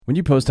When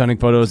you post hunting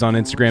photos on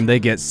Instagram, they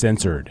get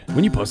censored.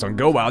 When you post on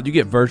Go Wild, you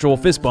get virtual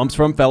fist bumps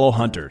from fellow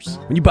hunters.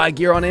 When you buy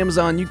gear on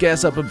Amazon, you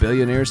gas up a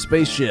billionaire's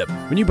spaceship.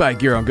 When you buy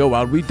gear on Go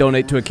Wild, we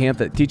donate to a camp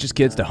that teaches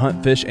kids to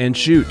hunt, fish, and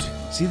shoot.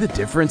 See the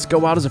difference? Go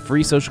Wild is a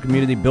free social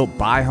community built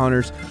by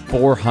hunters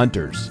for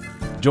hunters.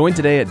 Join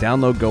today at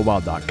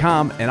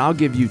downloadgowild.com and I'll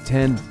give you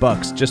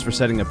 $10 just for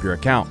setting up your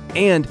account.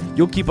 And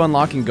you'll keep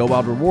unlocking Go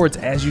Wild rewards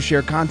as you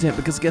share content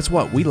because guess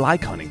what? We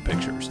like hunting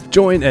pictures.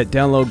 Join at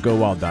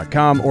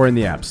downloadgowild.com or in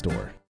the App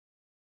Store.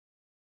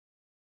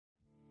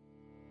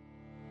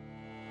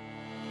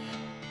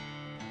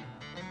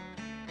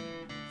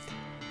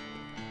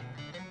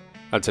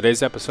 On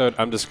today's episode,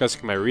 I'm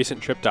discussing my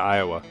recent trip to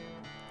Iowa.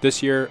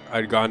 This year,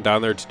 I'd gone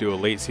down there to do a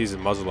late-season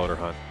muzzleloader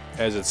hunt,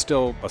 as it's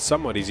still a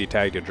somewhat easy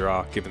tag to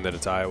draw given that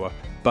it's Iowa,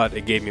 but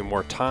it gave me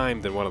more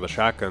time than one of the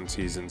shotgun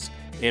seasons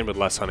and with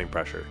less hunting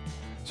pressure.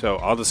 So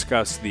I'll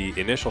discuss the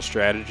initial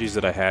strategies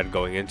that I had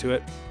going into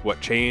it,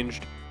 what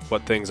changed,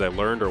 what things I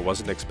learned or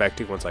wasn't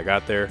expecting once I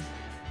got there,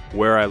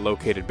 where I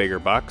located bigger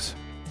bucks,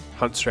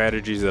 hunt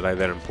strategies that I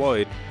then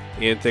employed,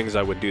 and things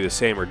I would do the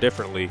same or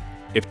differently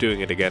if doing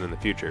it again in the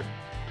future.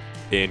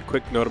 And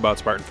quick note about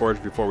Spartan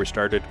Forge before we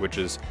started, which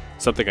is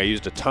something I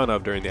used a ton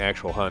of during the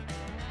actual hunt.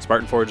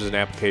 Spartan Forge is an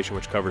application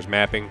which covers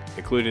mapping,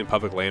 including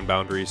public land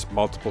boundaries,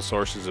 multiple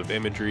sources of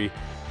imagery,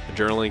 a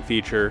journaling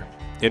feature,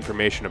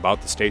 information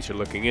about the states you're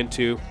looking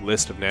into,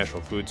 list of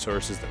natural food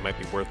sources that might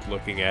be worth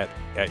looking at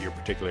your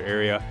particular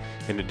area.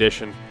 In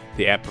addition,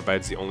 the app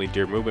provides the only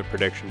deer movement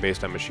prediction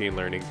based on machine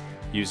learning,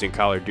 using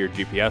collared deer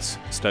GPS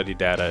study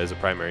data as a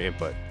primary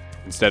input.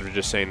 Instead of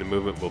just saying the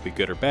movement will be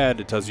good or bad,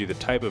 it tells you the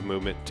type of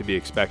movement to be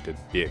expected,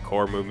 be it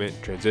core movement,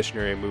 transition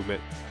area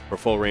movement, or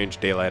full range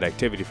daylight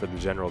activity for the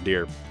general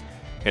deer.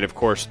 And of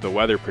course, the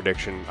weather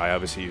prediction I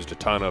obviously used a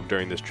ton of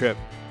during this trip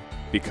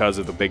because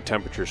of the big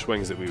temperature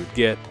swings that we would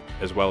get,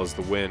 as well as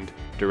the wind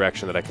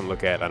direction that I can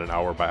look at on an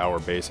hour-by-hour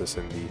basis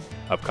in the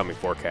upcoming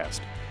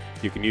forecast.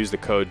 You can use the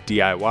code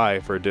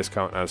DIY for a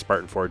discount on a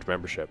Spartan Forge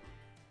membership.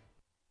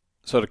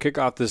 So to kick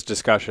off this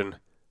discussion,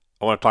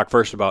 I want to talk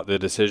first about the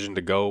decision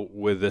to go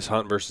with this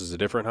hunt versus a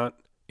different hunt.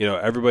 You know,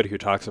 everybody who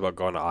talks about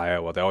going to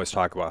Iowa, they always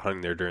talk about hunting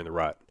there during the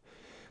rut.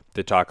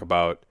 They talk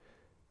about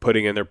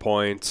putting in their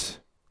points,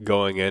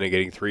 going in and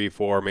getting 3,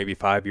 4, maybe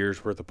 5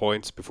 years worth of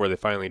points before they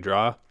finally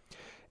draw,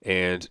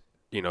 and,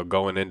 you know,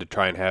 going in to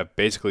try and have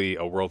basically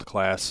a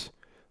world-class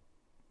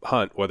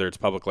hunt, whether it's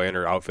public land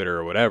or outfitter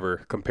or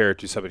whatever, compared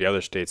to some of the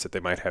other states that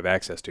they might have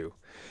access to.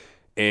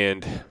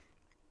 And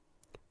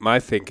my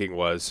thinking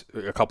was,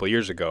 a couple of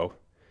years ago,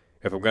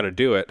 if I'm going to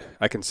do it,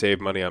 I can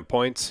save money on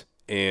points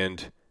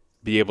and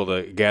be able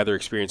to gather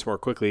experience more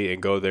quickly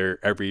and go there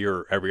every year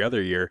or every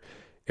other year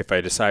if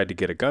I decide to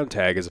get a gun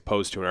tag as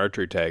opposed to an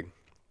archery tag.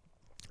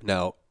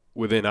 Now,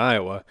 within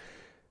Iowa,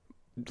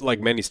 like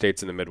many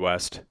states in the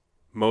Midwest,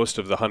 most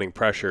of the hunting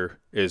pressure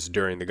is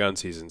during the gun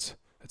seasons.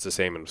 It's the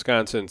same in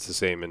Wisconsin. It's the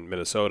same in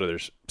Minnesota.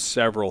 There's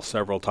several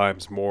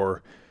times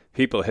more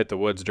people hit the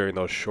woods during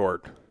those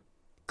short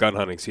gun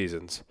hunting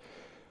seasons.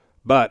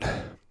 But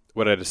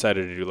what I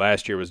decided to do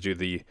last year was do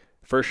the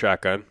first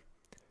shotgun,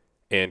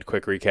 and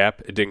quick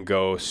recap, it didn't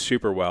go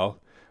super well.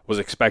 Was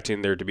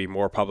expecting there to be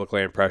more public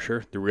land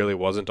pressure. There really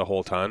wasn't a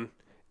whole ton,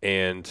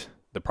 and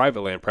the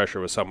private land pressure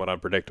was somewhat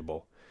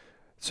unpredictable.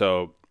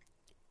 So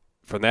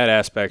from that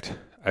aspect,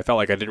 I felt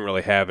like I didn't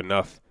really have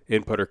enough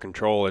input or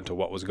control into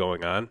what was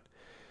going on,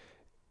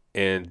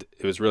 and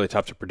it was really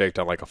tough to predict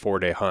on like a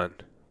 4-day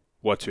hunt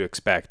what to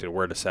expect and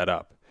where to set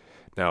up.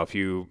 Now, if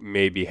you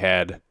maybe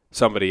had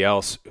somebody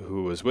else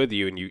who was with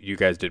you and you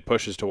guys did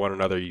pushes to one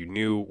another, you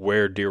knew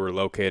where deer were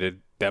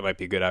located, that might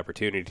be a good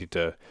opportunity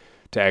to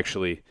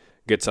actually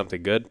get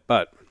something good.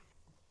 But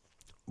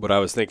what I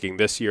was thinking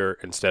this year,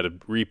 instead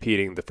of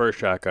repeating the first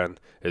shotgun,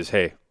 is,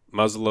 hey,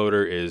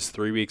 muzzleloader is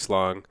 3 weeks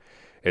long.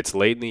 It's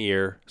late in the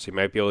year, so you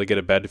might be able to get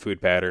a bed to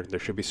food pattern. There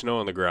should be snow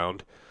on the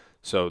ground,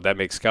 so that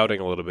makes scouting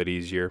a little bit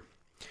easier.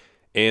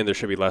 And there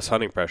should be less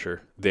hunting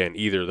pressure than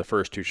either of the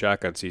first 2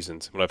 shotgun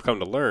seasons. What I've come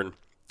to learn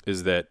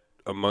is that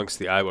amongst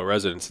the Iowa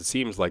residents, it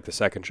seems like the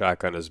second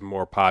shotgun is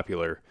more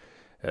popular,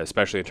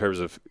 especially in terms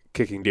of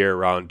kicking deer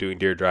around, doing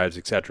deer drives,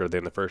 etc.,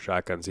 than the first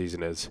shotgun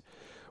season is,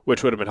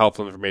 which would have been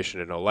helpful information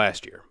to know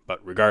last year.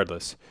 But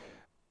regardless,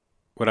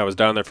 when I was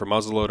down there for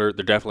muzzleloader,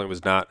 there definitely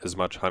was not as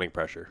much hunting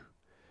pressure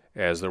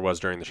as there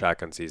was during the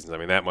shotgun seasons. I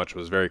mean, that much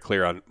was very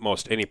clear on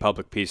most any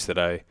public piece that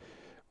I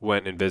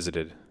went and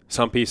visited.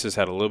 Some pieces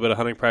had a little bit of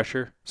hunting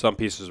pressure. Some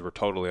pieces were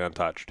totally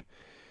untouched.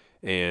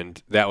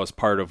 And that was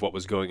part of what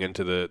was going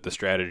into the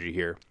strategy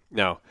here.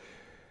 Now,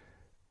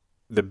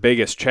 the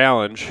biggest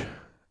challenge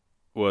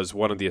was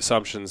one of the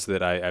assumptions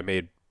that I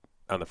made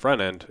on the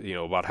front end, you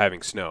know, about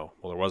having snow.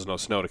 Well, there was no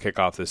snow to kick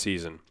off the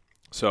season.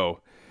 So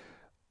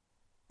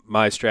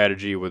my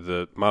strategy with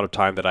the amount of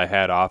time that I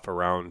had off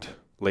around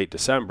late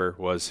December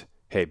was,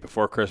 hey,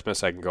 before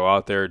Christmas, I can go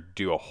out there,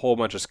 do a whole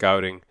bunch of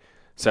scouting,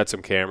 set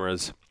some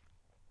cameras,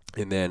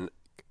 and then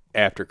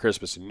after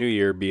Christmas and New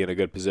Year, be in a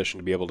good position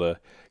to be able to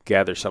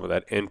gather some of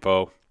that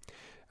info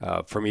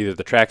from either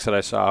the tracks that I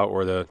saw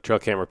or the trail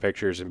camera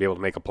pictures and be able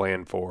to make a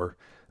plan for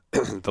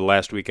the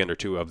last weekend or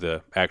two of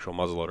the actual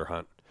muzzleloader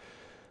hunt.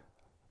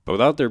 But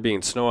without there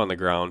being snow on the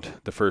ground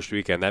the first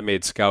weekend, that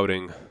made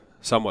scouting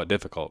somewhat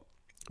difficult,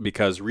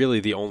 because really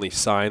the only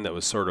sign that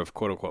was sort of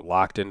quote-unquote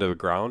locked into the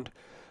ground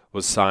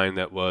was sign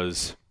that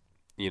was,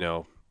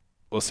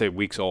 we'll say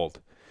weeks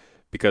old,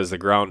 because the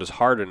ground is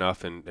hard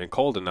enough and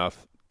cold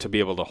enough to be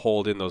able to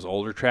hold in those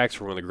older tracks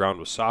from when the ground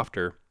was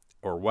softer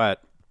or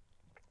wet,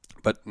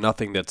 but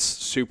nothing that's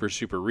super,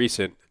 super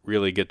recent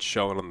really gets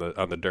shown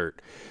on the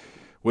dirt.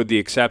 With the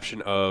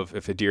exception of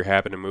if a deer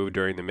happened to move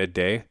during the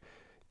midday,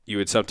 you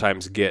would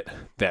sometimes get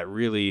that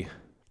really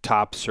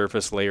top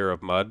surface layer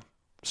of mud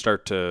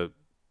start to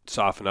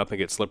soften up and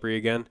get slippery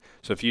again.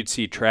 So if you'd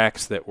see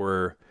tracks that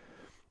were,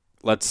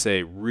 let's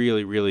say,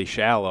 really, really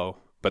shallow,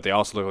 but they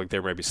also look like they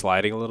might be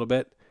sliding a little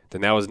bit,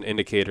 then that was an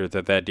indicator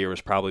that that deer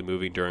was probably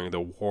moving during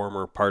the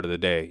warmer part of the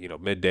day,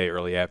 midday,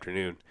 early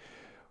afternoon.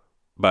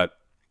 But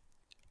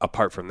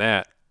apart from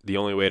that, the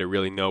only way to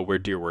really know where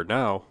deer were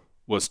now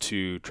was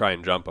to try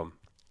and jump them.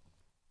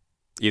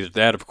 Either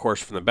that, of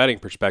course, from the bedding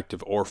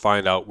perspective, or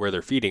find out where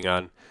they're feeding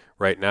on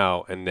right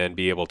now and then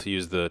be able to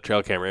use the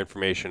trail camera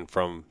information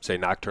from, say,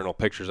 nocturnal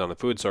pictures on the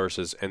food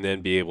sources, and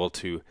then be able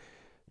to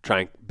try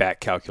and back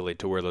calculate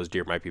to where those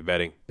deer might be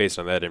bedding based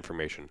on that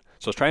information.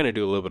 So I was trying to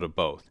do a little bit of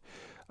both.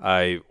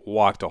 I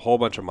walked a whole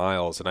bunch of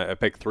miles, and I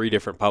picked 3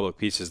 different public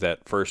pieces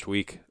that first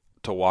week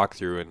to walk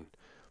through, and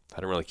I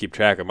didn't really keep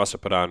track. I must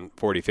have put on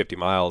 40, 50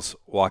 miles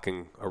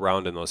walking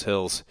around in those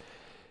hills,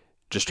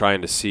 just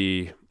trying to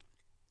see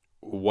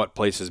what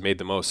places made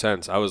the most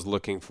sense. I was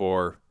looking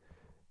for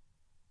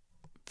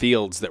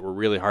fields that were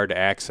really hard to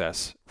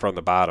access from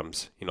the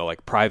bottoms,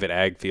 like private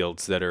ag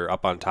fields that are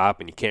up on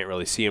top and you can't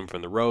really see them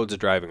from the roads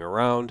driving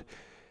around,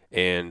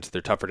 and they're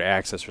tougher to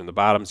access from the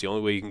bottoms. The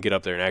only way you can get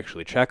up there and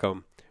actually check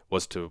them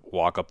was to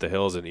walk up the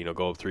hills and,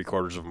 go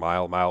 3/4 of a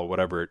mile,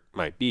 whatever it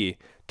might be,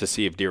 to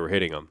see if deer were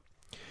hitting them.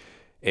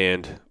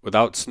 And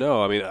without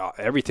snow,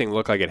 everything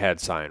looked like it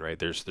had sign, right?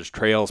 There's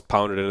trails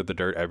pounded into the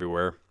dirt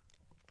everywhere.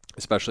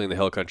 Especially in the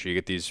hill country, you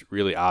get these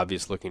really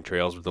obvious looking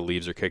trails where the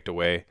leaves are kicked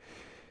away.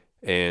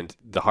 And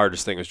the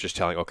hardest thing was just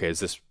telling, okay, is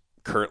this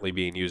currently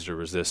being used, or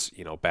was this,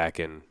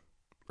 back in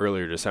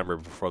earlier December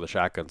before the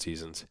shotgun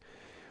seasons?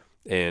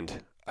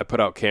 And I put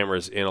out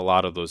cameras in a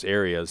lot of those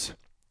areas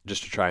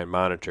just to try and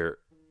monitor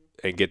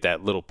and get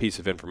that little piece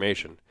of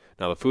information.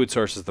 Now, the food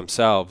sources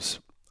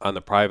themselves on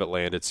the private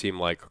land, it seemed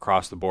like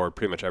across the board,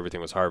 pretty much everything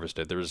was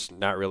harvested. There was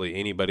not really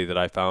anybody that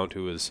I found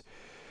who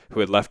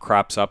had left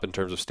crops up in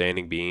terms of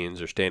standing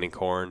beans or standing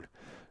corn.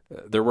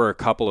 There were a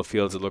couple of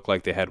fields that looked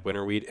like they had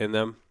winter wheat in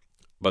them,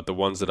 but the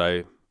ones that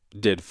I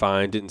did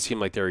find didn't seem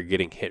like they were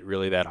getting hit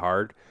really that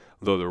hard,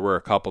 though there were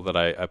a couple that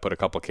I put a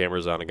couple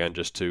cameras on again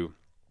just to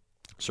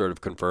sort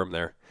of confirm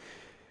there.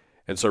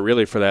 And so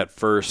really for that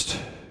first,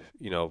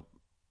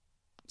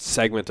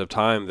 segment of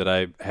time that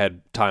I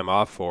had time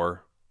off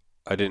for,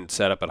 I didn't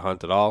set up and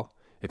hunt at all.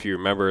 If you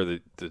remember,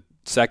 the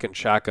second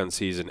shotgun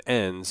season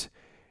ends,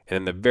 and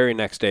then the very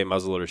next day,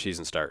 muzzleloader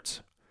season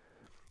starts.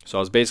 So I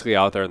was basically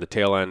out there on the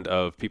tail end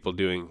of people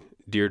doing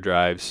deer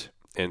drives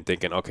and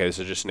thinking, okay, this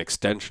is just an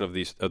extension of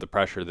the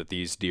pressure that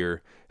these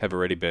deer have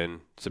already been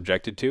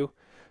subjected to.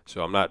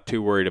 So I'm not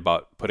too worried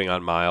about putting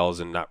on miles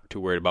and not too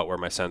worried about where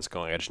my scent's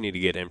going. I just need to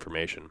get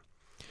information.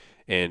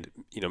 And,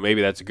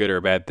 maybe that's a good or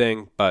a bad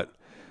thing, but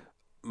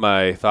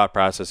my thought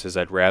process is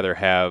I'd rather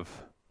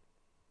have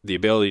the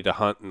ability to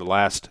hunt in the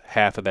last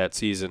half of that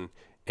season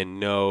and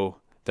know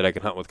that I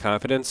can hunt with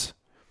confidence,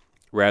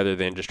 rather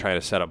than just trying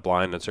to set up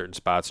blind on certain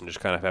spots and just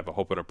kind of have a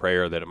hope and a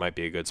prayer that it might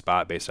be a good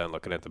spot based on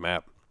looking at the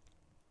map.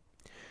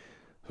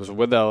 So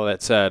with all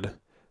that said,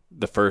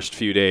 the first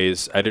few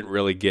days, I didn't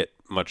really get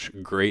much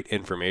great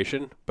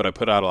information, but I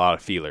put out a lot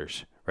of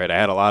feelers, right? I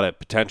had a lot of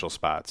potential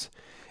spots.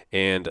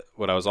 And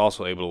what I was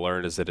also able to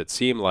learn is that it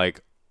seemed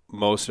like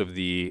most of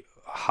the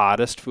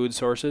hottest food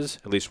sources,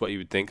 at least what you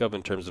would think of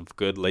in terms of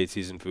good late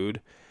season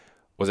food,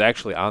 was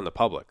actually on the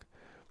public.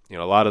 A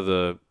lot of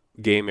the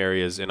game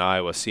areas in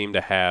Iowa seem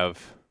to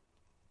have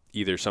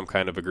either some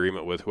kind of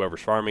agreement with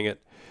whoever's farming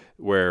it,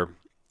 where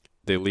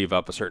they leave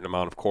up a certain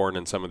amount of corn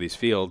in some of these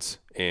fields,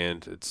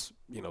 and it's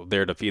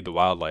there to feed the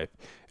wildlife.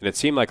 And it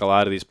seemed like a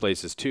lot of these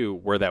places too,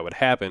 where that would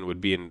happen,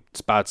 would be in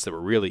spots that were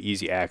really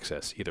easy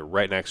access, either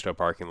right next to a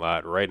parking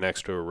lot, right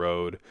next to a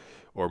road,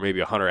 or maybe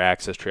a hunter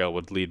access trail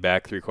would lead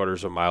back 3/4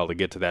 of a mile to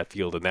get to that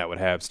field, and that would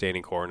have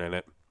standing corn in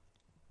it.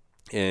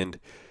 And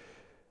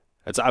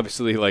it's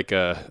obviously like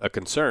a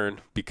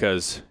concern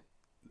because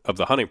of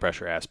the hunting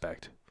pressure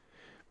aspect.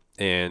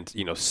 And,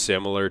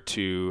 similar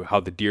to how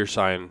the deer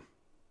sign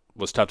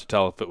was tough to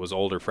tell if it was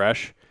old or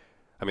fresh.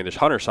 There's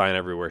hunter sign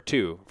everywhere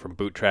too, from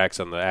boot tracks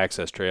on the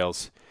access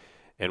trails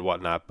and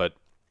whatnot. But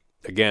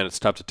again, it's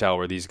tough to tell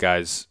are these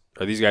guys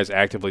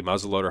actively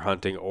muzzleloader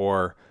hunting,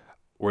 or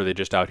were they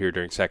just out here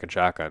during second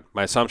shotgun?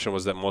 My assumption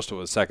was that most of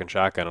it was second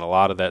shotgun, and a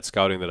lot of that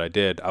scouting that I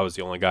did, I was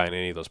the only guy in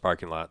any of those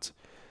parking lots.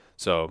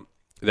 So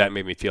that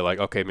made me feel like,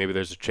 okay, maybe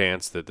there's a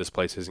chance that this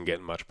place isn't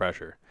getting much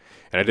pressure.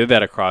 And I did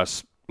that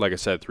across, like I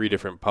said, 3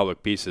 different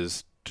public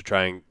pieces to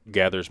try and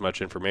gather as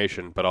much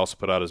information, but also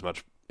put out as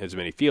much as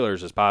many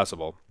feelers as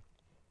possible.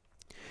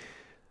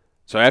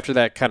 So after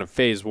that kind of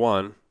phase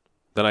one,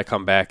 then I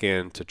come back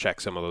in to check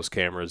some of those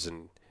cameras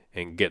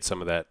and get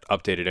some of that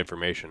updated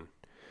information.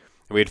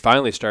 And we had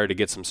finally started to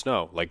get some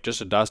snow, like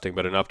just a dusting,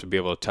 but enough to be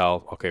able to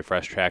tell, okay,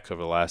 fresh tracks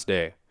over the last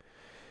day.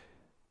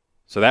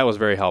 So that was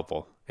very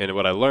helpful. And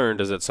what I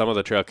learned is that some of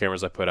the trail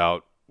cameras I put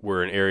out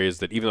were in areas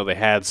that even though they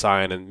had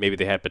sign and maybe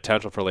they had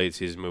potential for late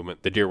season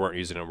movement, the deer weren't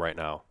using them right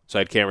now. So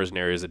I had cameras in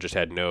areas that just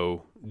had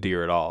no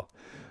deer at all.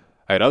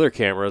 I had other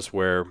cameras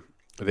where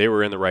they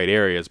were in the right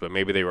areas, but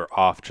maybe they were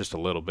off just a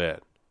little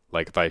bit.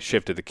 Like if I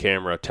shifted the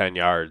camera 10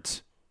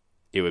 yards,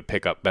 it would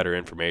pick up better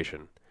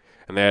information.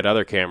 And they had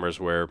other cameras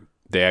where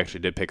they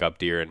actually did pick up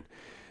deer.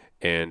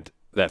 And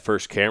that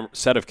first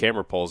set of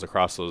camera pulls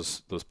across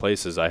those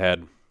places, I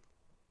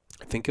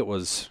think it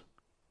was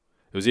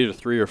either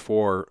 3 or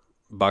 4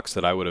 bucks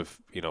that I would have,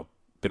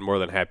 been more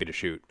than happy to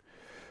shoot.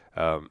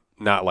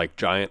 Not like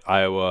giant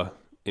Iowa,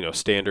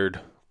 standard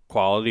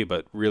quality,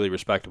 but really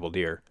respectable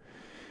deer.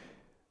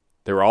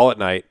 They were all at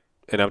night,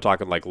 and I'm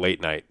talking like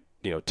late night,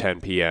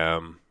 10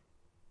 p.m.,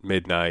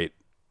 midnight,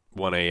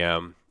 1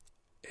 a.m.,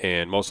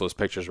 and most of those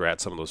pictures were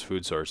at some of those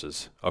food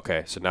sources.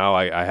 Okay, so now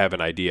I have an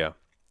idea,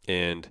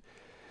 and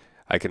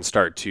I can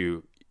start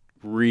to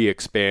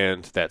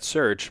re-expand that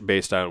search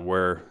based on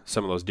where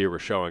some of those deer were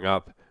showing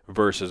up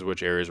versus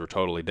which areas were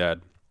totally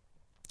dead.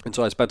 And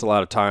so I spent a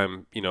lot of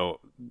time,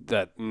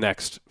 that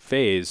next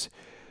phase,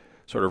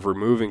 sort of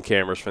removing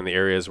cameras from the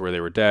areas where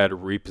they were dead,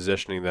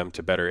 repositioning them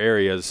to better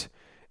areas,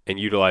 and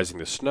utilizing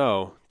the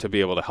snow to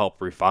be able to help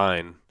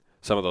refine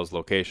some of those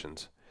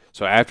locations.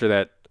 So after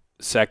that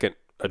second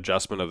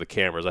adjustment of the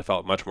cameras, I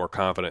felt much more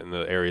confident in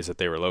the areas that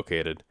they were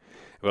located.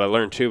 What I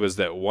learned too was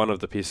that one of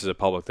the pieces of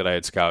public that I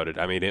had scouted,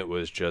 it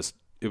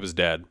was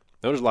dead.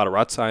 There was a lot of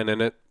rut sign in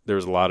it. There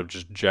was a lot of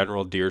just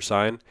general deer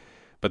sign,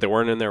 but they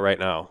weren't in there right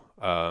now.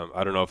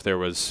 I don't know if there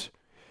was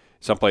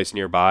someplace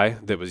nearby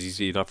that was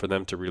easy enough for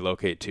them to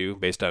relocate to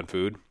based on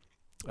food.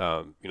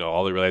 All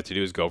they really have to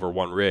do is go over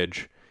one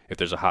ridge if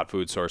there's a hot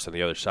food source on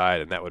the other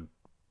side, and that would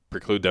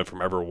preclude them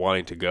from ever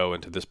wanting to go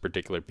into this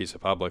particular piece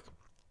of public.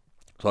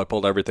 So I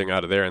pulled everything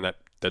out of there, and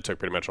that took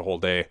pretty much a whole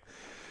day.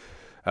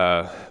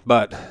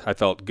 But I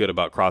felt good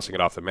about crossing it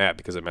off the map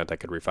because it meant I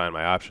could refine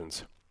my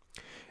options.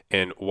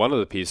 And one of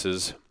the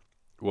pieces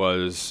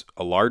was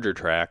a larger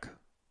track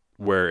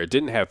where it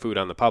didn't have food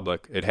on the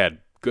public. It had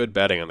good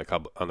bedding on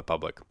the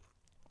public.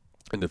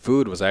 And the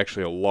food was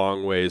actually a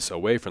long ways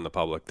away from the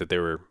public that they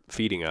were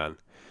feeding on.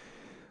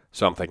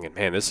 So I'm thinking,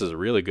 man, this is a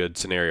really good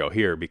scenario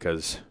here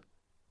because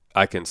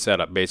I can set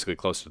up basically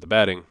close to the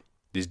bedding.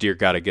 These deer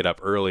got to get up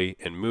early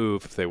and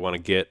move if they want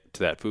to get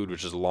to that food,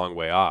 which is a long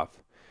way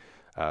off.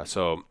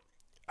 So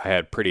I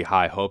had pretty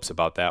high hopes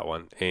about that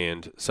one.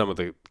 And some of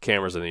the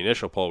cameras in the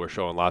initial poll were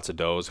showing lots of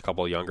does, a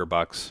couple of younger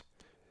bucks.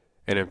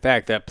 And in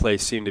fact, that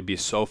place seemed to be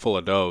so full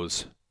of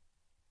does,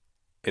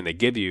 and they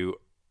give you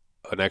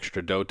an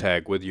extra doe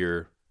tag with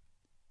your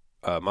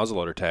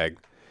muzzleloader tag,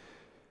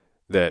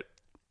 that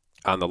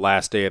on the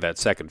last day of that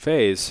second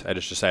phase, I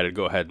just decided to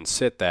go ahead and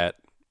sit that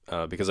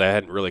because I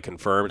hadn't really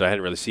confirmed. I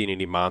hadn't really seen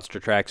any monster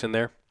tracks in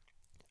there.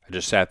 I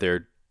just sat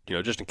there,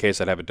 just in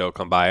case I'd have a doe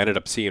come by. I ended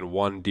up seeing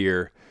one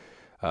deer,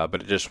 but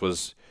it just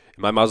was,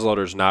 my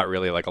muzzleloader is not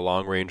really like a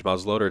long-range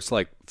muzzleloader. It's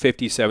like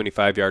 50,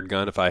 75-yard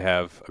gun if I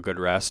have a good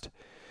rest.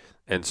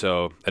 And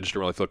so I just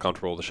didn't really feel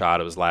comfortable with the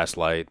shot. It was last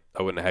light.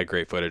 I wouldn't have had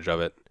great footage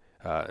of it.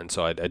 And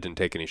so I didn't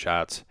take any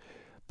shots.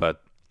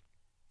 But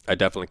I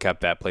definitely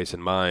kept that place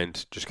in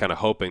mind, just kind of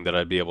hoping that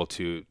I'd be able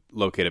to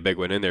locate a big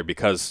one in there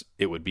because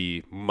it would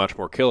be much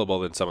more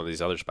killable than some of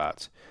these other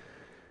spots.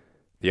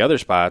 The other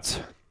spots,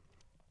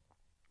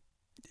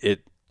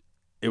 it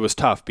was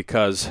tough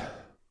because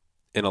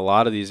in a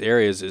lot of these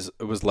areas,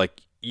 it was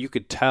like you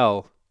could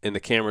tell, and the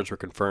cameras were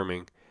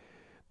confirming,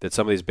 that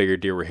some of these bigger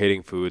deer were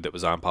hitting food that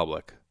was on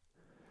public.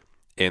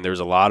 And there's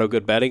a lot of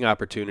good bedding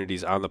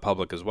opportunities on the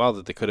public as well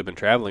that they could have been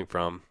traveling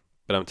from.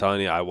 But I'm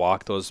telling you, I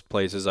walked those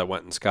places. I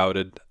went and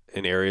scouted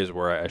in areas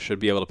where I should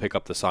be able to pick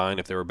up the sign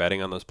if they were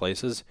bedding on those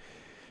places.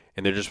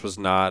 And there just was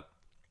not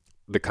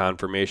the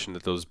confirmation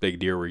that those big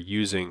deer were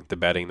using the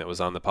bedding that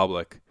was on the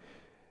public.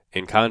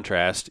 In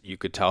contrast, you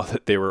could tell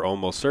that they were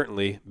almost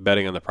certainly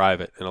bedding on the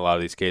private in a lot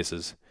of these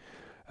cases.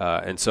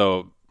 And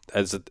so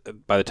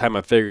by the time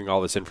I'm figuring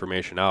all this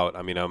information out,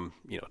 I'm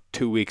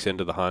 2 weeks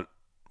into the hunt,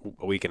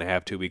 a week and a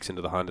half, 2 weeks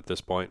into the hunt at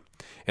this point.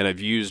 And I've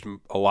used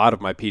a lot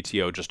of my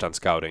PTO just on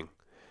scouting,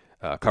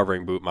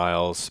 covering boot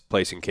miles,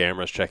 placing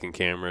cameras, checking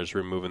cameras,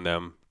 removing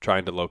them,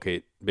 trying to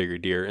locate bigger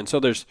deer. And so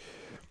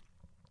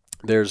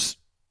there's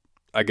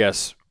I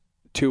guess,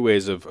 two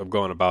ways of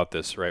going about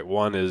this, right?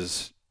 One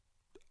is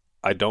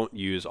I don't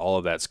use all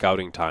of that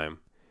scouting time,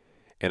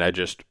 and I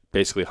just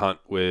basically hunt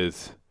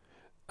with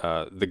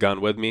the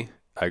gun with me.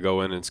 I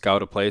go in and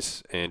scout a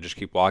place and just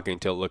keep walking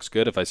until it looks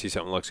good. If I see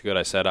something looks good,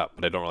 I set up,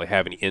 but I don't really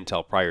have any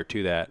intel prior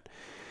to that.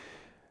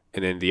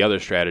 And then the other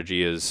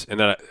strategy is, and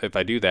then if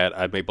I do that,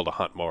 I'm able to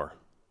hunt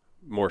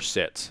more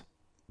sits.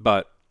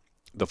 But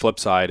the flip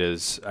side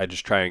is I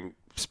just try and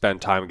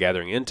spend time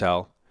gathering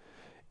intel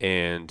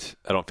and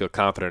I don't feel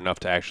confident enough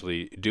to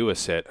actually do a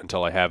sit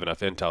until I have enough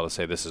intel to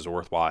say this is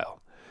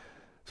worthwhile.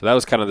 So that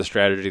was kind of the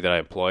strategy that I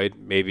employed.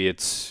 Maybe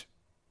it's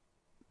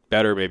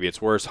better, maybe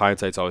it's worse.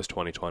 Hindsight's always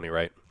 20/20,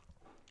 right?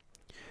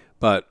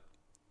 But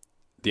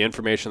the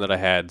information that I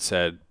had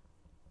said,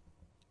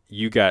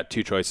 you got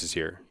two choices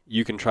here.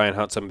 You can try and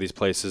hunt some of these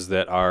places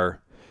that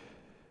are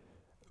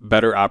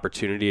better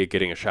opportunity at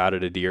getting a shot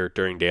at a deer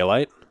during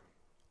daylight,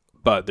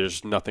 but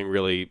there's nothing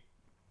really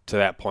to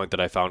that point that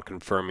I found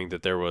confirming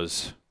that there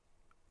was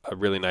a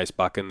really nice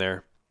buck in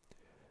there.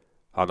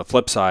 On the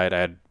flip side, I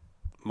had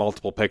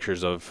multiple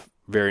pictures of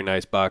very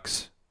nice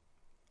bucks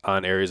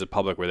on areas of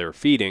public where they were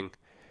feeding,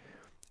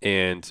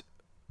 and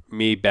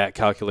me back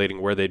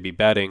calculating where they'd be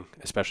bedding,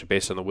 especially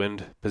based on the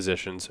wind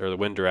positions or the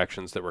wind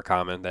directions that were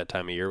common that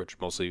time of year, which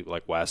mostly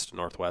like west,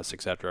 northwest,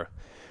 etc.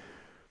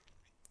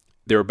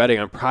 They were bedding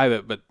on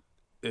private, but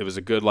it was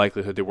a good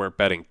likelihood they weren't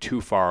bedding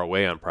too far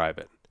away on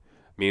private,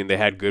 meaning they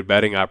had good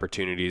bedding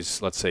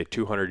opportunities, let's say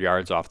 200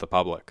 yards off the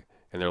public,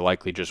 and they're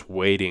likely just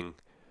waiting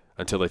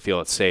until they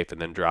feel it's safe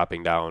and then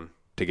dropping down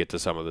to get to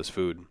some of this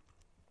food.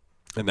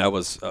 And that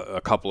was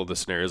a couple of the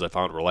scenarios I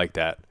found were like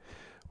that,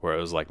 where it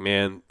was like,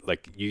 man,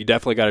 like you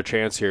definitely got a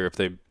chance here if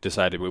they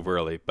decide to move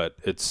early, but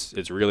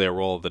it's really a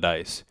roll of the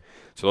dice.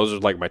 So those are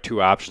like my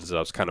two options that I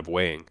was kind of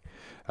weighing.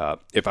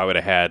 If I would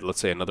have had, let's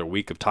say, another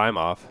week of time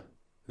off,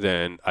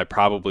 then I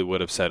probably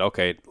would have said,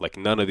 okay, like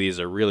none of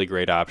these are really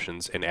great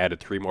options, and added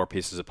 3 more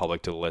pieces of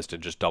public to the list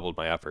and just doubled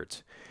my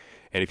efforts.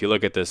 And if you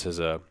look at this as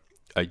a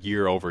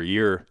year over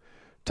year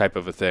type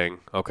of a thing,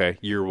 okay,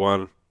 year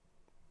 1,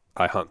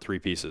 I hunt 3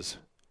 pieces.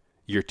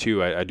 Year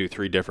 2, I do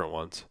 3 different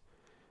ones.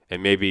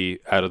 And maybe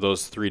out of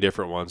those 3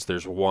 different ones,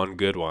 there's one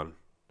good one.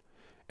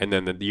 And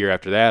then the year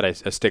after that, I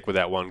stick with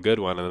that one good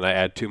one, and then I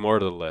add 2 more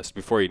to the list.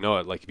 Before you know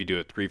it, like if you do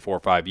it 3, 4,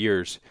 5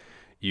 years,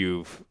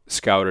 you've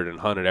scouted and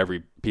hunted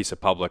every piece of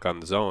public on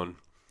the zone,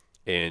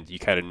 and you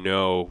kind of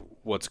know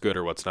what's good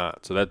or what's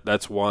not. So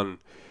that's one,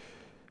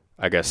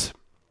 I guess,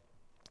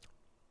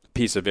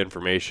 piece of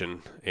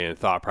information and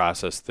thought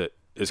process that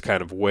is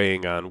kind of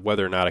weighing on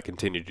whether or not I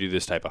continue to do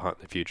this type of hunt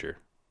in the future.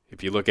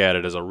 If you look at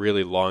it as a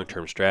really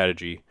long-term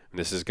strategy, and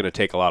this is going to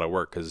take a lot of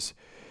work, because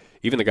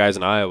even the guys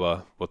in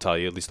Iowa will tell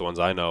you, at least the ones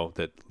I know,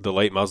 that the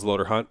late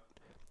muzzleloader hunt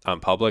on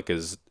public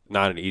is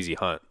not an easy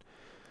hunt.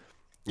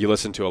 You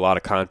listen to a lot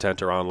of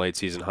content around late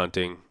season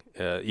hunting,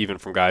 even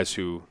from guys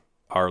who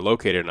are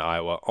located in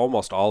Iowa.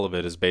 Almost all of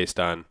it is based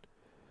on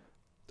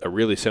a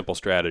really simple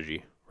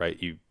strategy,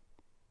 right? You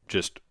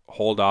just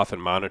hold off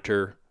and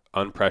monitor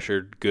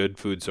unpressured, good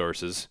food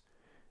sources,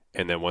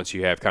 and then once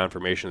you have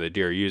confirmation that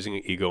deer are using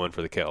it, you go in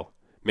for the kill.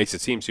 Makes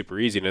it seem super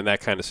easy, and in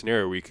that kind of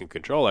scenario where you can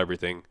control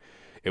everything,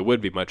 it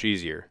would be much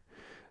easier.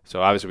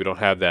 So obviously we don't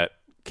have that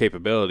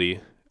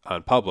capability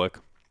on public.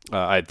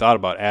 I had thought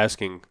about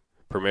asking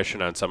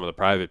permission on some of the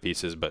private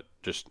pieces, but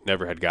just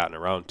never had gotten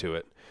around to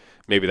it.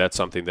 Maybe that's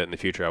something that in the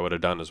future I would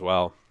have done as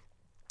well,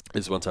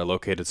 is once I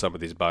located some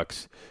of these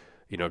bucks,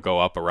 go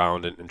up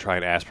around and try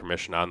and ask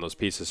permission on those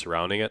pieces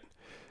surrounding it.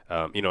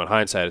 In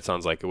hindsight, it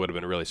sounds like it would have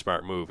been a really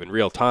smart move. In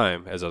real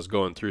time, as I was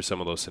going through some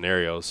of those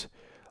scenarios,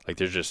 like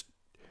there's just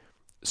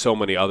so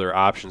many other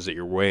options that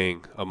you're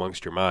weighing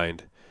amongst your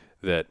mind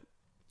that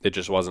it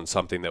just wasn't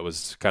something that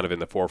was kind of in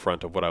the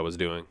forefront of what I was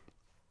doing.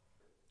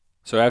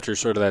 So after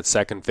sort of that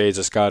second phase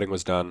of scouting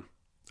was done,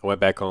 I went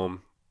back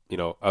home.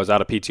 I was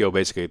out of PTO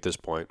basically at this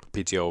point.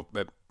 PTO,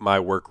 my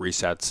work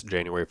resets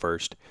January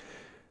 1st.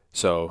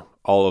 So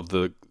all of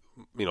the,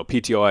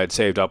 PTO I had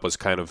saved up was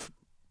kind of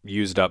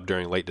used up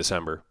during late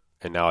December.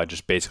 And now I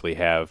just basically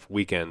have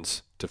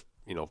weekends to,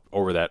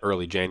 over that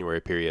early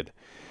January period.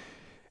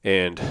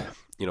 And,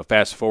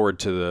 fast forward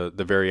to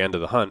the very end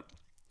of the hunt,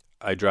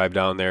 I drive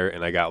down there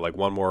and I got like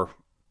one more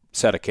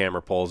set of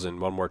camera pulls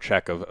and one more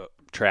check of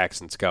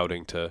tracks and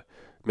scouting to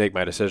make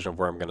my decision of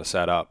where I'm going to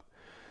set up.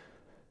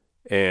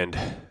 And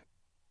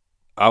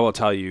I will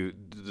tell you,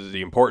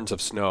 the importance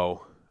of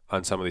snow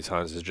on some of these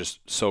hunts is just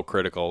so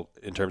critical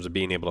in terms of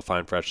being able to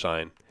find fresh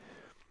sign.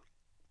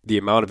 The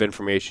amount of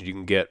information you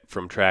can get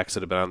from tracks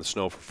that have been on the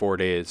snow for 4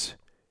 days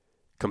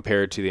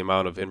compared to the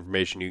amount of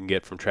information you can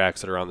get from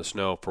tracks that are on the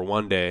snow for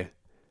 1 day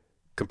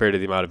compared to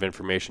the amount of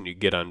information you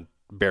get on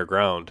bare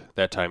ground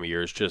that time of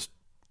year is just,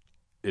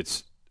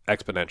 it's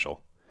exponential.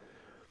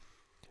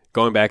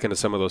 Going back into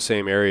some of those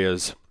same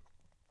areas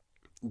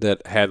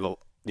that had,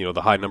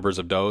 the high numbers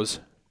of does,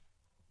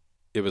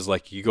 it was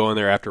like you go in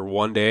there after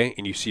 1 day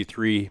and you see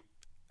 3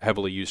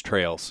 heavily used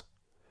trails.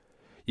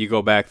 You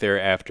go back there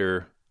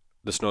after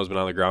the snow's been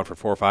on the ground for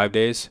 4 or 5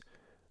 days,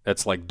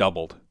 that's like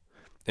doubled.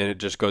 And it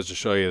just goes to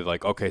show you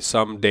like, okay,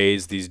 some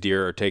days these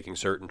deer are taking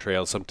certain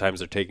trails, sometimes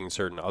they're taking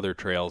certain other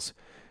trails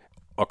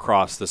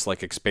across this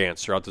like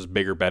expanse throughout this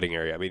bigger bedding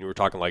area. I mean, we're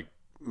talking like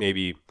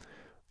maybe,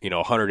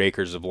 100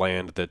 acres of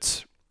land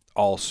that's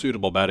all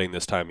suitable bedding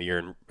this time of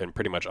year and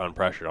pretty much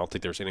unpressured. I don't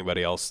think there's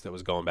anybody else that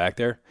was going back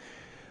there.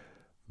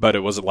 But it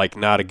was like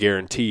not a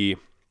guarantee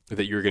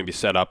that you're going to be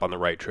set up on the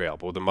right trail.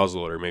 But with a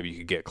muzzleloader, maybe you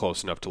could get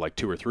close enough to like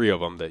 2 or 3 of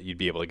them that you'd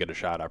be able to get a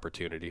shot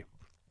opportunity.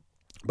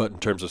 But in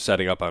terms of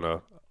setting up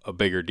on a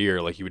bigger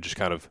deer. Like you would just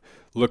kind of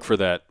look for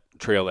that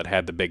trail that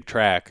had the big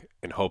track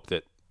and hope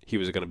that he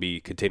was going to be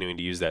continuing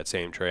to use that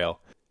same trail.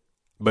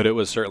 But it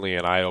was certainly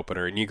an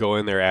eye-opener. And you go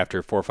in there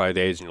after 4 or 5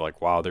 days and you're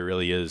like, wow, there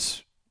really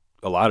is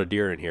a lot of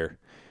deer in here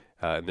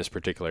in this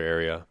particular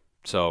area.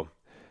 So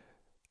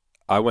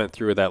I went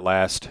through that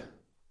last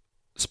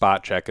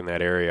spot check in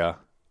that area,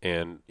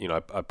 and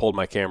I pulled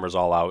my cameras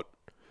all out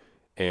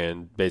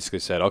and basically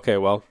said, okay,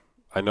 well,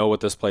 I know what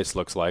this place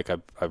looks like.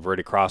 I've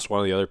already crossed one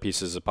of the other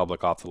pieces of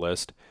public off the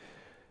list,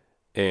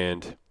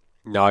 and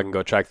now I can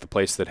go check the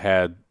place that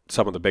had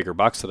some of the bigger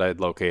bucks that I had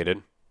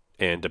located,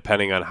 and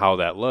depending on how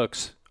that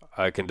looks,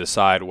 I can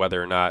decide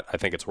whether or not I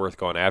think it's worth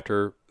going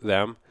after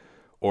them,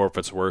 or if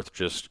it's worth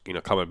just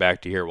coming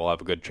back to here. We'll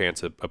have a good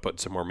chance of putting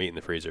some more meat in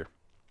the freezer.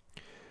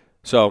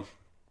 So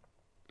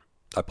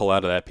I pull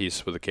out of that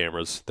piece with the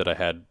cameras that I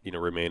had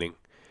remaining,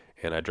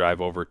 and I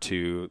drive over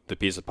to the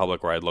piece of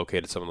public where I had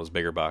located some of those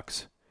bigger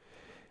bucks.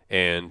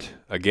 And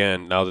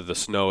again, now that the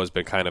snow has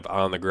been kind of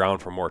on the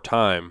ground for more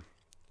time,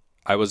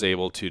 I was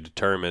able to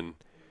determine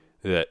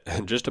that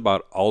in just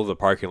about all of the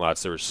parking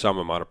lots there was some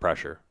amount of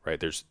pressure,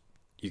 right?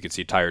 You could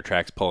see tire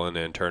tracks pulling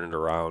in, turning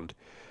around,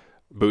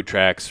 boot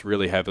tracks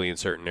really heavily in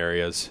certain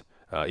areas,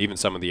 even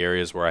some of the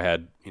areas where I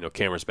had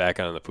cameras back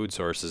on the food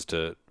sources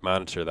to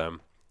monitor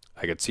them.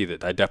 I could see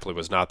that I definitely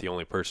was not the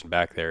only person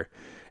back there.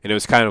 And it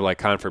was kind of like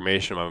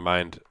confirmation in my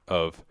mind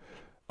of,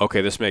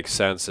 okay, this makes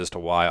sense as to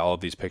why all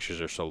of these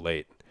pictures are so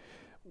late,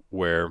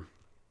 where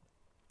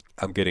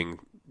I'm getting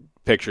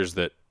pictures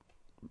that,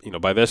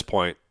 by this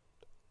point,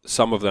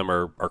 some of them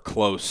are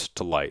close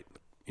to light.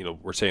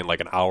 We're saying like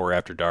an hour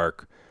after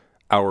dark,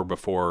 hour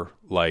before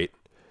light.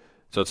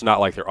 So it's not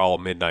like they're all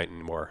midnight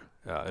anymore.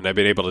 And I've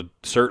been able to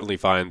certainly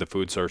find the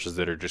food sources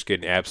that are just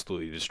getting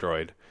absolutely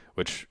destroyed,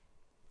 which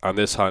on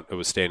this hunt, it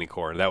was standing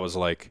corn. That was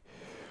like,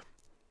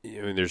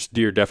 there's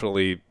deer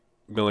definitely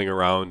milling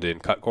around in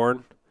cut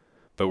corn,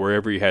 but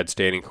wherever you had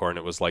standing corn,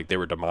 it was like they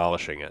were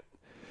demolishing it.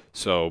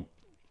 So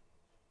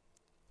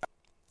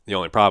the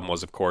only problem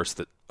was, of course,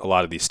 that a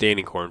lot of these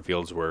standing corn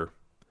fields were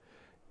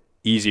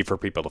easy for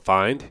people to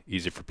find,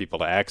 easy for people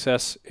to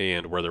access,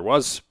 and where there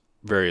was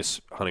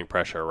various hunting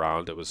pressure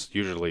around, it was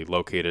usually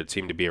located,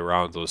 seemed to be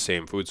around those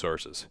same food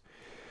sources.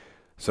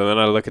 So then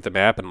I look at the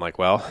map and I'm like,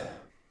 well,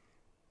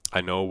 I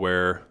know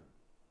where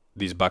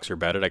these bucks are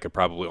bedded. I could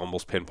probably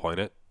almost pinpoint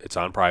it. It's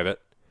on private.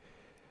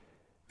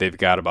 They've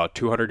got about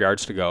 200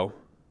 yards to go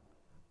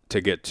to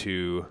get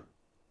to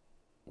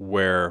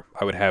where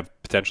I would have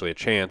potentially a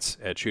chance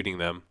at shooting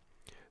them.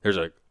 There's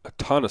a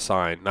ton of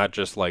sign, not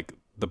just like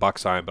the buck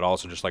sign, but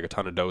also just like a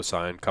ton of doe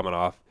sign coming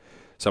off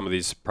some of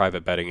these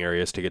private bedding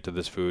areas to get to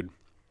this food.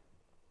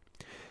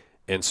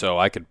 And so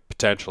I could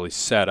potentially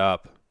set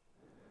up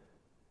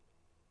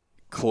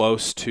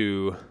close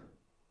to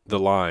the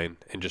line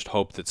and just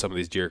hope that some of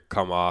these deer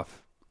come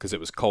off, because it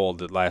was cold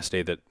the last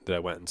day that I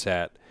went and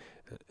sat.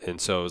 And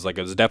so it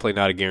was definitely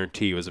not a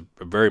guarantee. It was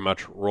a very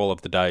much roll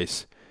of the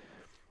dice,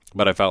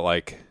 but I felt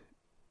like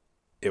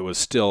it was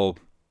still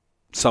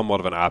somewhat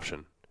of an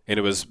option. And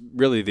it was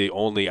really the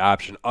only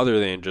option other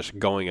than just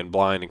going in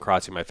blind and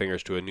crossing my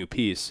fingers to a new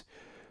piece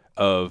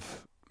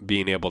of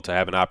being able to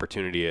have an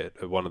opportunity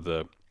at one of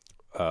the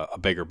a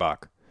bigger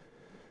buck.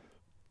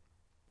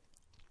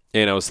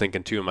 And I was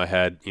thinking too in my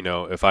head,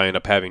 if I end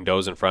up having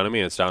does in front of me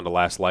and it's down to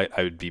last light,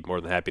 I would be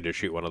more than happy to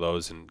shoot one of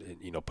those and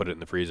put it in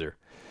the freezer.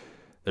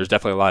 There's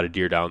definitely a lot of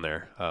deer down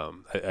there.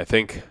 I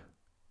think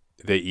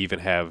they even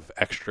have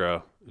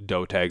extra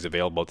doe tags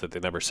available that they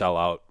never sell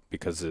out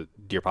because the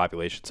deer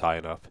population's high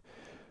enough.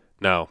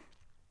 Now,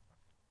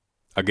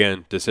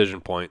 again,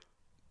 decision point.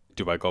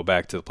 Do I go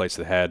back to the place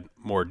that had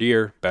more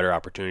deer, better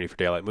opportunity for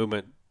daylight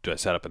movement? Do I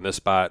set up in this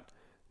spot,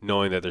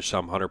 knowing that there's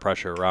some hunter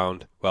pressure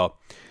around? Well,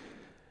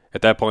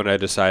 at that point, I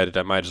decided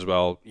I might as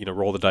well,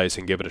 roll the dice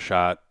and give it a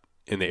shot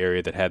in the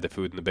area that had the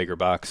food in the bigger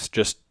box,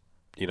 just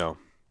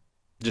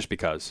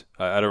because.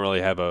 I don't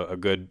really have a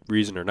good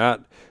reason or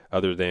not,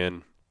 other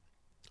than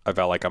I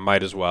felt like I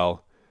might as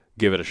well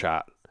give it a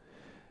shot.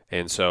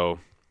 And so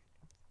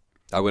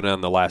I went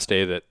on the last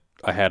day that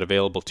I had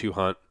available to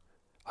hunt.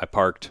 I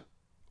parked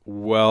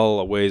well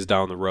a ways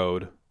down the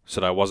road so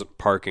that I wasn't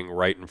parking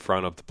right in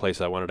front of the place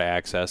I wanted to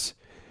access,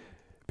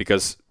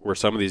 because where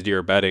some of these deer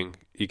are bedding,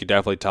 you could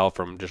definitely tell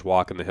from just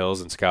walking the hills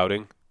and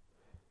scouting.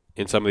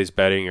 In some of these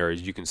bedding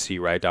areas, you can see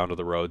right down to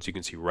the roads. You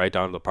can see right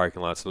down to the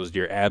parking lots. And those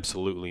deer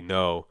absolutely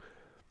know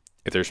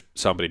if there's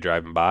somebody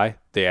driving by.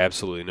 They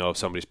absolutely know if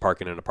somebody's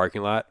parking in a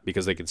parking lot,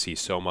 because they can see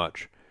so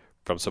much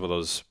from some of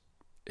those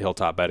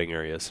hilltop bedding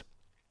areas.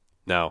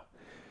 Now,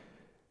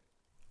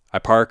 I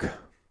park,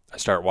 I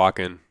start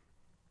walking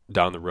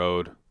down the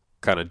road,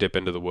 kind of dip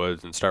into the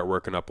woods and start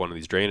working up one of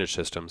these drainage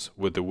systems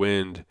with the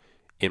wind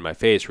in my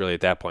face. Really,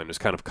 at that point, it was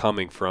kind of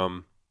coming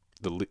from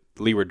the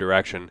leeward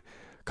direction,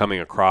 coming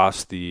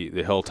across the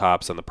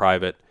hilltops on the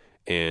private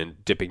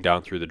and dipping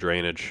down through the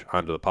drainage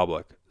onto the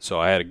public. So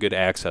I had a good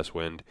access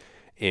wind,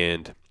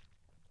 and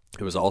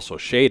it was also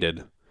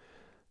shaded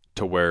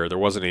to where there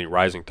wasn't any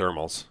rising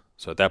thermals.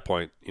 So at that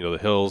point, the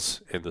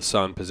hills and the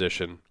sun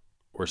position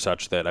were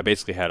such that I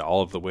basically had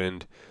all of the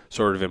wind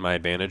sort of in my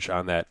advantage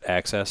on that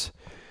access.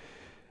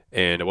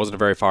 And it wasn't a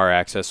very far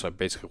access, so I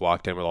basically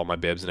walked in with all my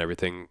bibs and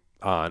everything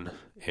on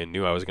and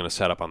knew I was going to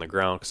set up on the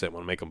ground because I didn't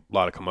want to make a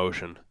lot of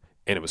commotion.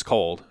 And it was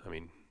cold. I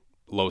mean,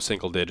 low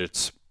single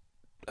digits.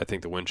 I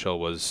think the wind chill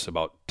was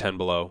about 10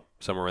 below,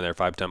 somewhere in there,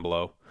 5, 10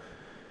 below.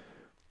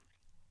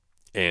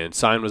 And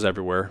sign was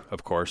everywhere,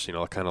 of course,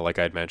 kind of like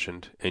I'd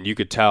mentioned. And you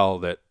could tell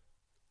that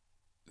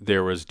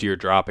there was deer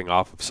dropping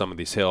off of some of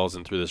these hills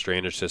and through this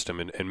drainage system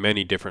in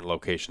many different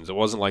locations. It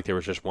wasn't like there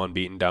was just one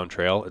beaten down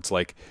trail. It's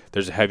like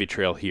there's a heavy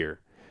trail here.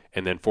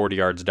 And then 40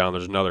 yards down,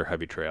 there's another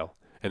heavy trail.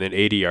 And then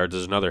 80 yards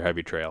is another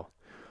heavy trail.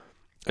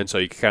 And so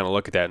you can kind of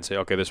look at that and say,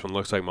 okay, this one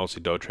looks like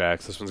mostly doe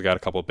tracks. This one's got a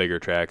couple bigger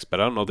tracks.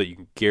 But I don't know that you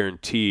can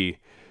guarantee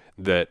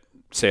that,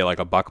 say, like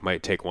a buck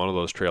might take one of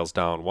those trails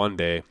down one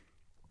day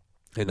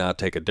and not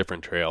take a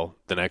different trail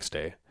the next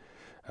day.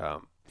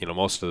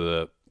 Most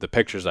of the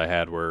pictures I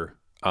had were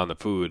on the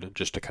food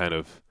just to kind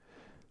of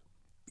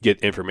get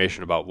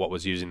information about what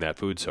was using that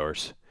food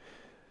source.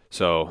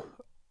 So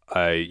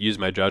I used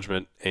my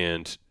judgment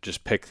and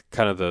just picked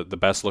kind of the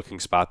best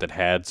looking spot that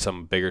had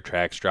some bigger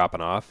tracks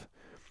dropping off,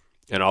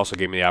 and also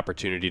gave me the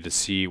opportunity to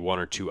see one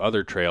or two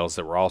other trails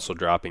that were also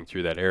dropping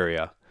through that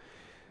area,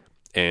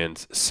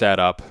 and set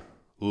up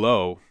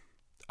low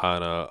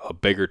on a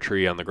bigger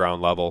tree on the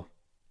ground level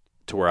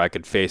to where I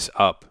could face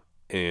up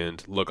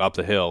and look up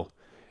the hill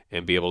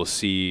and be able to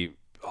see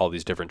all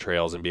these different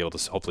trails and be able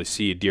to hopefully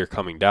see a deer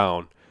coming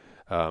down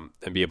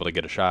and be able to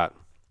get a shot.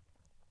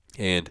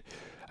 And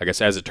I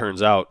guess as it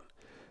turns out,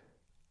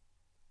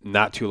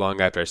 not too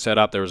long after I set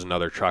up, there was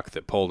another truck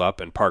that pulled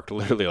up and parked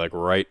literally like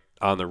right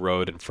on the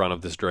road in front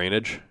of this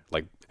drainage,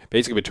 like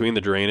basically between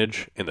the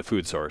drainage and the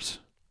food source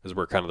is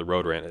where kind of the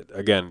road ran.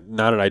 Again,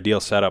 not an ideal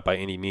setup by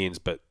any means,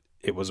 but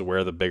it was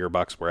where the bigger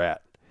bucks were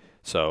at.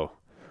 So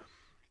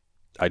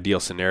ideal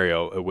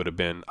scenario, it would have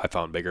been I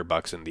found bigger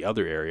bucks in the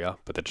other area,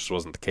 but that just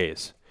wasn't the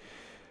case.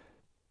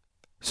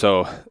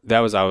 So that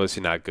was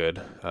obviously not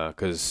good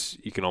because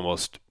you can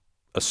almost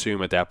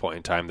assume at that point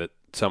in time that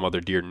some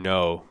other deer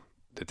know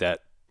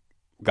that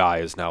guy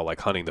is now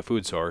like hunting the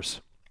food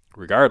source.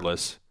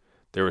 Regardless,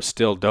 there were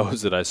still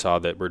does that I saw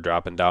that were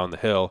dropping down the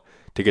hill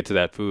to get to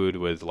that food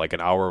with like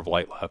an hour of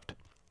light left.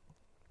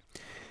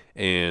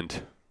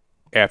 And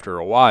after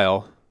a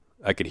while,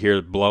 I could hear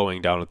it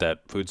blowing down at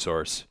that food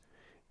source.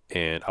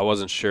 And I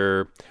wasn't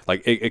sure,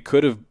 like it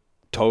could have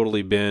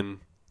totally been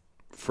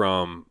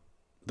from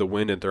the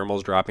wind and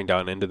thermals dropping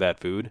down into that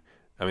food.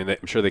 I mean,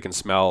 I'm sure they can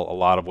smell a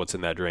lot of what's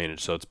in that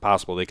drainage. So it's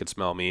possible they could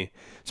smell me.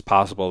 It's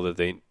possible that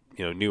they,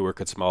 knew or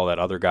could smell that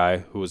other guy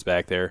who was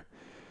back there.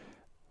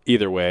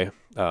 Either way,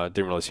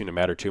 didn't really seem to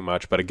matter too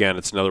much. But again,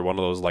 it's another one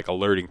of those like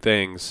alerting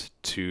things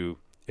to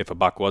if a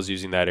buck was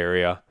using that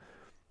area.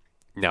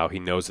 Now he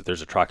knows that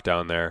there's a truck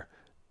down there.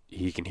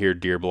 He can hear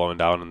deer blowing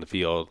down in the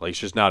field. Like, it's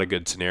just not a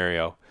good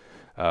scenario.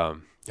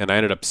 And I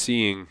ended up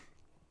seeing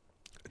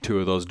two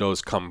of those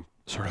does come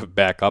sort of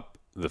back up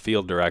the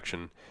field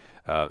direction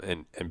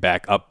and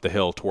back up the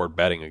hill toward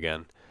bedding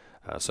again.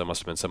 So it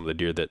must have been some of the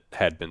deer that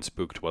had been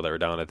spooked while they were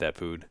down at that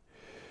food.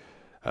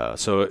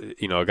 So,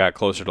 it got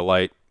closer to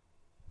light,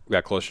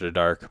 got closer to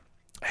dark.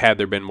 Had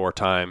there been more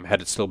time,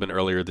 had it still been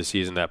earlier this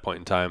season, that point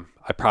in time,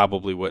 I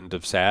probably wouldn't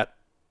have sat.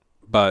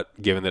 But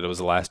given that it was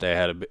the last day I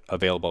had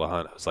available to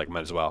hunt, I was like,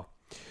 might as well.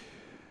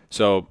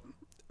 So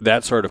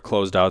that sort of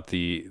closed out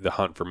the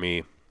hunt for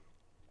me.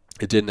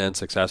 It didn't end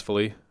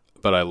successfully,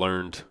 but I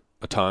learned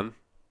a ton,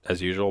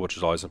 as usual, which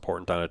is always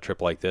important on a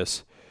trip like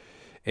this.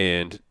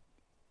 And,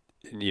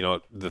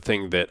 the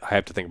thing that I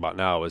have to think about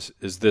now is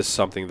this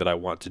something that I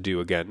want to do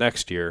again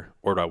next year,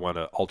 or do I want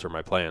to alter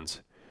my plans?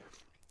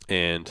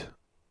 And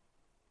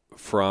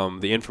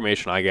from the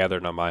information I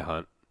gathered on my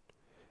hunt,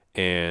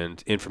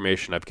 and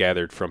information I've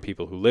gathered from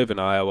people who live in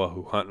Iowa,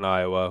 who hunt in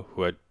Iowa,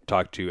 who I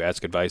talked to,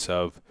 ask advice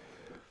of,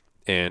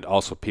 and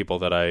also people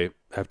that I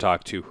have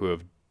talked to who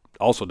have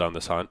also done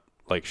this hunt.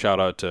 Like, shout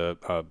out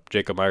to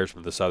Jacob Myers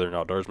from the Southern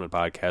Outdoorsman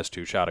podcast,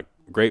 who shot a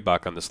great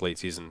buck on this late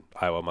season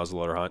Iowa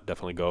muzzleloader hunt.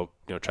 Definitely go,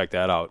 check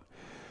that out.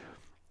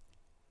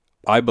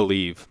 I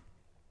believe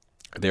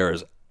there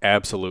is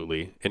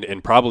absolutely,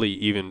 and probably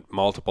even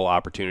multiple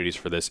opportunities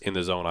for this in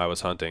the zone I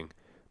was hunting.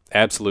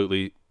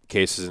 Absolutely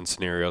cases and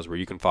scenarios where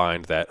you can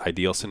find that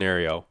ideal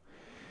scenario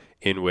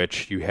in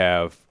which you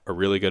have a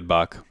really good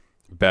buck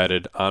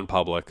bedded on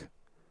public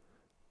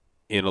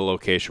in a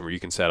location where you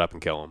can set up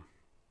and kill him.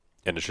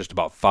 And it's just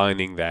about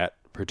finding that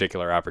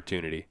particular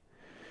opportunity.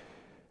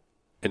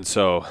 And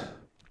so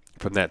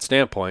from that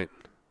standpoint,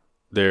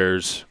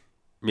 there's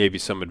maybe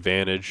some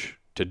advantage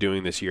to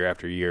doing this year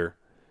after year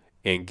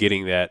and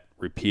getting that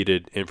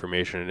repeated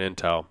information and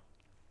intel.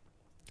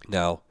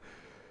 Now,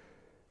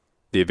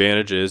 the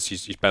advantage is you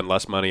spend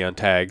less money on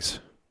tags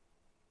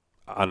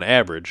on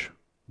average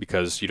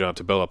because you don't have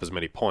to build up as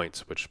many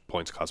points, which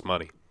points cost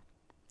money.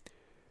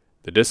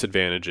 The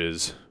disadvantage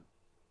is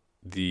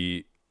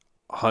the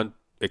hunt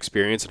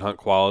experience and hunt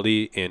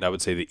quality, and I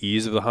would say the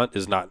ease of the hunt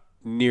is not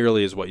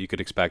nearly as what you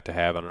could expect to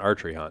have on an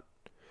archery hunt.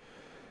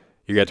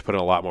 You got to put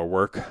in a lot more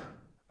work.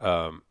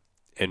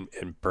 and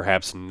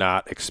perhaps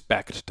not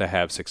expect to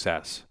have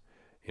success.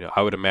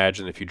 I would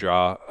imagine if you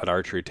draw an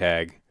archery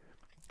tag,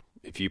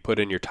 if you put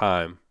in your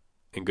time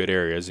in good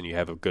areas and you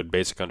have a good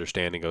basic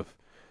understanding of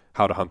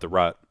how to hunt the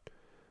rut,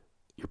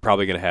 you're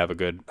probably going to have a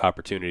good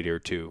opportunity or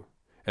two.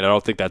 And I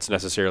don't think that's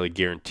necessarily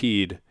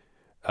guaranteed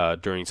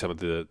during some of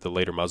the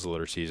later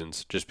muzzleloader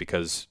seasons, just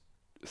because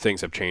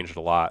things have changed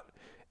a lot.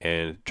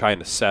 And trying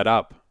to set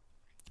up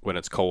when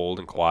it's cold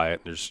and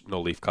quiet and there's no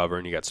leaf cover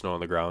and you got snow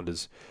on the ground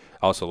is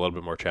also a little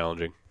bit more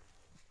challenging.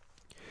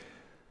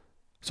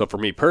 So for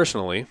me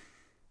personally,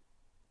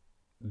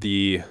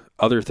 the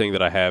other thing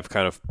that I have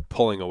kind of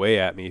pulling away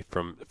at me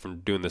from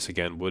doing this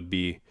again would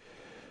be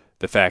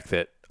the fact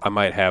that I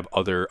might have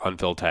other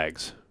unfilled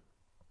tags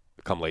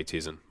come late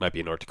season. Might be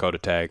a North Dakota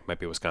tag, might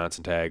be a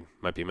Wisconsin tag,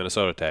 might be a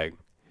Minnesota tag.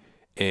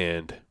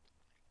 And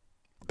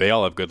they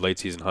all have good late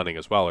season hunting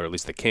as well, or at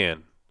least they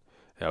can.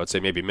 I would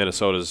say maybe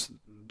Minnesota's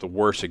the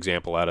worst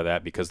example out of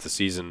that because the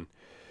season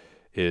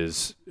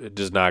does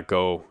not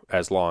go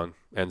as long,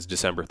 ends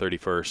December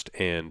 31st,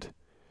 and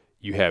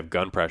you have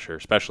gun pressure,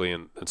 especially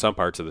in some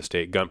parts of the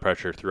state, gun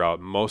pressure throughout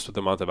most of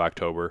the month of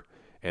October,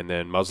 and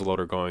then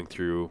muzzleloader going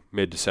through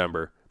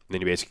mid-December. And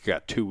then you basically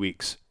got 2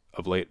 weeks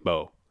of late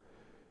bow.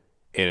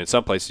 And in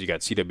some places, you got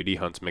CWD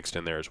hunts mixed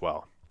in there as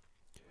well.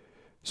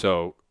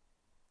 So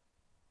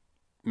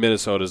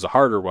Minnesota is a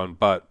harder one,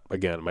 but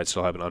again, it might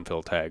still have an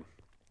unfilled tag.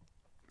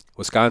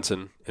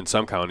 Wisconsin, in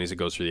some counties, it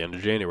goes through the end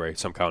of January.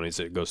 Some counties,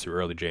 it goes through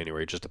early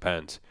January. It just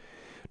depends.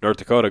 North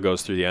Dakota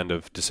goes through the end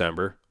of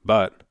December,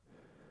 but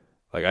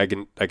like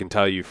I can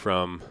tell you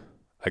from,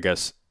 I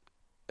guess,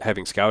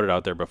 having scouted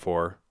out there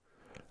before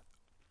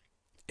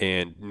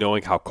and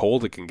knowing how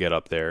cold it can get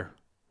up there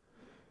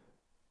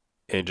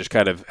and just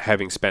kind of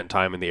having spent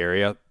time in the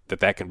area,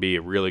 that can be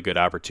a really good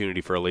opportunity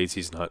for a late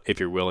season hunt if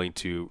you're willing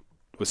to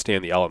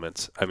withstand the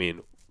elements. I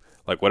mean,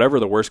 like whatever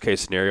the worst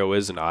case scenario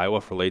is in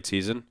Iowa for late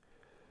season,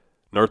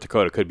 North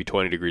Dakota could be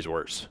 20 degrees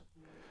worse.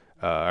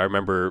 I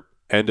remember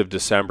end of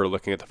December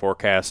looking at the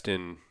forecast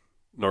in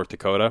North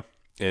Dakota,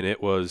 and it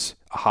was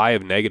a high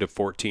of negative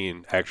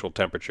 14 actual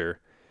temperature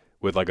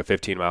with like a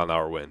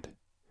 15-mile-an-hour wind.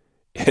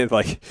 And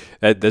like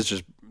that's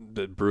just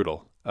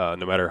brutal. No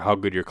matter how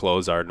good your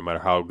clothes are, no matter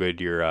how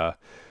good your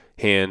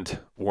hand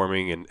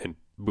warming and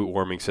boot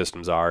warming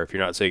systems are, if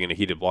you're not sitting in a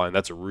heated blind,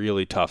 that's a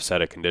really tough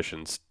set of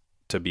conditions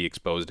to be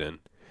exposed in.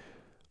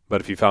 But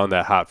if you found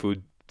that hot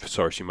food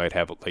source, you might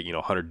have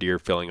 100 deer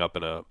filling up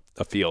in a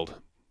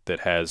field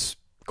that has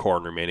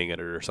corn remaining in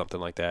it or something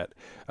like that.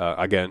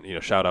 Again,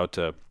 shout out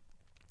to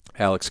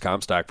Alex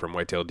Comstock from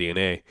Whitetail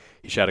DNA.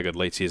 He shot a good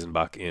late season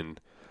buck in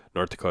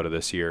North Dakota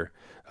this year.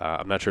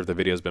 I'm not sure if the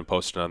video has been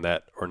posted on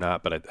that or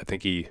not, but I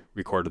think he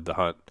recorded the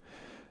hunt.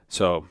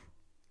 So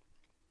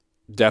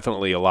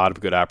definitely a lot of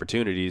good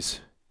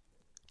opportunities.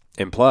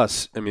 And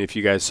plus, I mean, if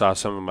you guys saw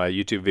some of my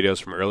YouTube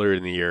videos from earlier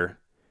in the year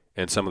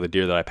and some of the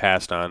deer that I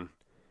passed on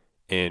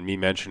and me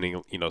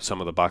mentioning,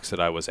 some of the bucks that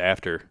I was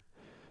after,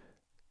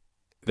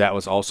 that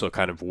was also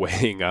kind of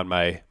weighing on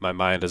my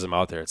mind as I'm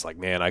out there. It's like,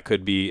 man, I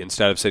could be,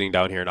 instead of sitting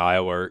down here in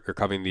Iowa or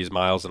covering these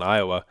miles in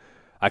Iowa,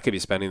 I could be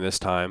spending this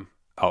time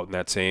out in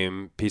that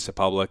same piece of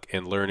public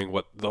and learning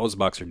what those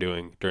bucks are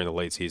doing during the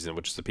late season,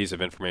 which is a piece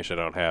of information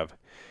I don't have.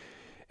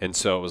 And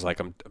so it was like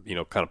I'm,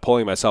 kind of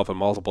pulling myself in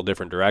multiple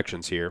different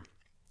directions here.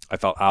 I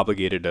felt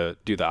obligated to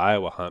do the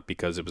Iowa hunt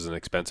because it was an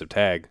expensive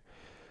tag.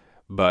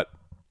 But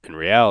in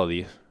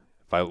reality,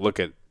 if I look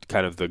at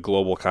kind of the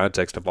global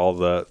context of all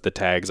the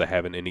tags I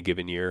have in any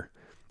given year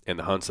and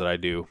the hunts that I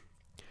do,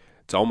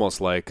 it's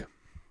almost like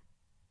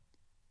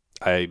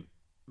I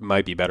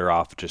might be better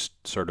off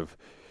just sort of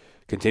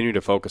continue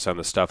to focus on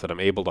the stuff that I'm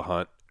able to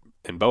hunt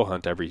and bow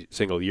hunt every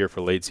single year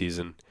for late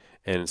season.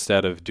 And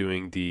instead of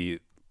doing the,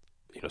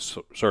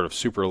 sort of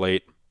super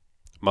late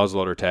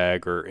muzzleloader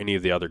tag or any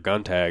of the other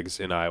gun tags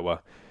in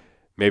Iowa,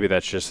 maybe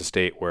that's just a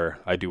state where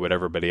I do what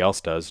everybody else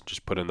does,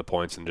 just put in the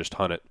points and just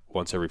hunt it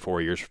once every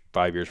 4 years,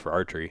 5 years for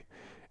archery,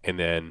 and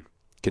then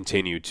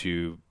continue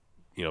to,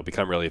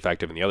 become really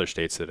effective in the other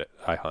states that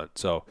I hunt.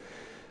 So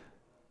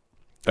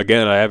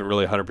again, I haven't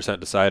really 100%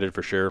 decided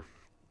for sure.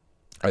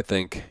 I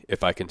think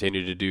if I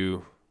continue to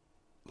do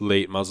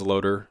late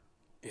muzzleloader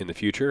in the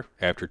future,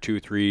 after 2,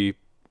 3,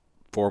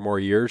 4 more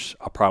years,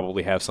 I'll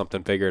probably have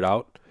something figured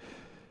out.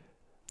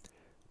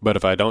 But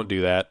if I don't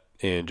do that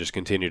and just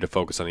continue to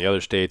focus on the other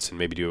states and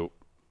maybe do,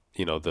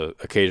 the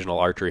occasional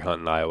archery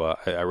hunt in Iowa,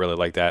 I really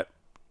like that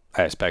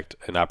aspect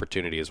and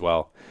opportunity as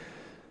well.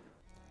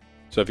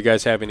 So if you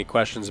guys have any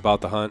questions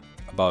about the hunt,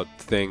 about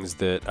things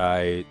that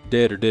I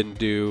did or didn't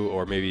do,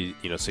 or maybe,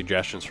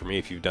 suggestions for me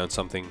if you've done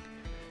something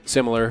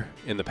similar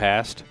in the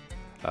past,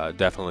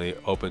 definitely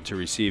open to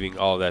receiving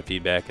all of that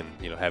feedback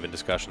and, having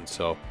discussions.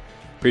 So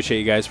appreciate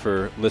you guys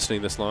for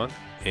listening this long,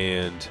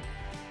 and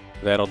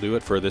that'll do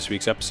it for this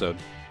week's episode.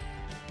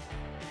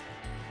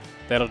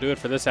 That'll do it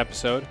for this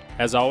episode.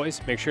 As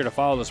always, make sure to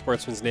follow the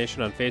Sportsman's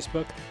Nation on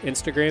Facebook,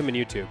 Instagram, and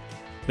YouTube.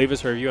 Leave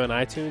us a review on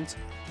iTunes,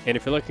 and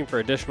if you're looking for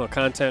additional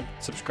content,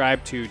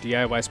 subscribe to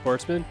DIY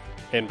Sportsman.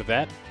 And with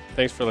that,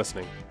 thanks for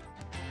listening.